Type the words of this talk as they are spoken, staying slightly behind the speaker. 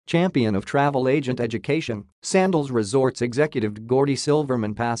Champion of Travel Agent Education, Sandals Resorts Executive Gordy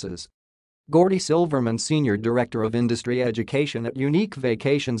Silverman passes. Gordy Silverman, Senior Director of Industry Education at Unique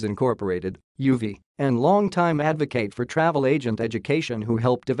Vacations Incorporated, UV, and longtime advocate for travel agent education who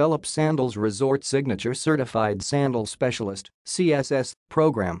helped develop Sandals Resorts' signature Certified Sandals Specialist (CSS)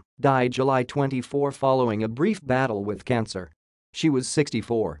 program, died July 24 following a brief battle with cancer. She was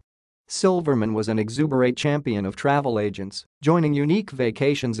 64. Silverman was an exuberant champion of travel agents, joining Unique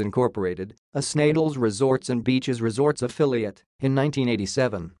Vacations Incorporated, a Sandals Resorts and Beaches Resorts affiliate, in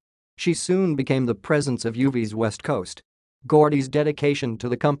 1987. She soon became the presence of UV's West Coast. Gordy's dedication to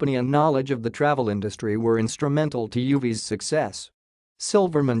the company and knowledge of the travel industry were instrumental to UV's success.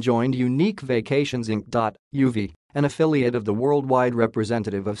 Silverman joined Unique Vacations Inc. UV, an affiliate of the worldwide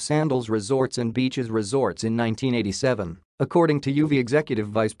representative of Sandals Resorts and Beaches Resorts in 1987, according to UV Executive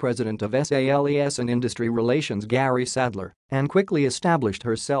Vice President of SALES and Industry Relations Gary Sadler, and quickly established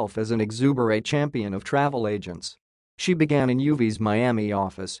herself as an exuberant champion of travel agents. She began in UV's Miami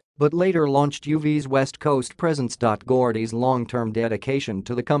office, but later launched UV's West Coast presence. Gordy's long-term dedication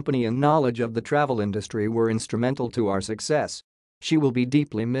to the company and knowledge of the travel industry were instrumental to our success. She will be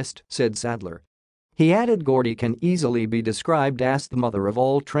deeply missed, said Sadler. He added Gordy can easily be described as the mother of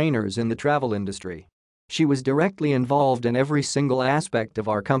all trainers in the travel industry. She was directly involved in every single aspect of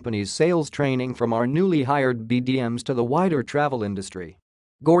our company's sales training, from our newly hired BDMs to the wider travel industry.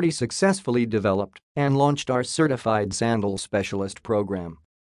 Gordy successfully developed and launched our Certified Sandals Specialist program.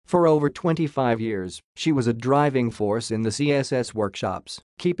 For over 25 years, she was a driving force in the CSS workshops,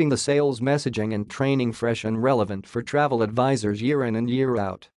 keeping the sales messaging and training fresh and relevant for travel advisors year in and year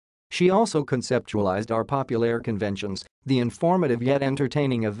out. She also conceptualized our popular conventions, the informative yet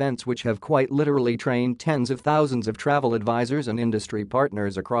entertaining events which have quite literally trained tens of thousands of travel advisors and industry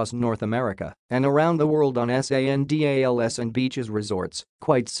partners across North America and around the world on SANDALS and Beaches Resorts.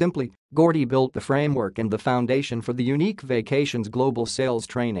 Quite simply, Gordy built the framework and the foundation for the Unique Vacations global sales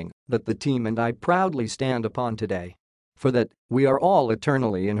training that the team and I proudly stand upon today. For that, we are all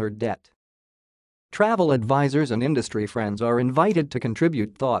eternally in her debt. Travel advisors and industry friends are invited to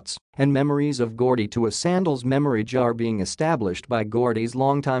contribute thoughts and memories of Gordy to a Sandals memory jar being established by Gordy's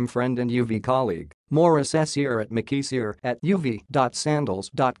longtime friend and UV colleague, Maurice Essier at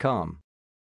uv.sandals.com.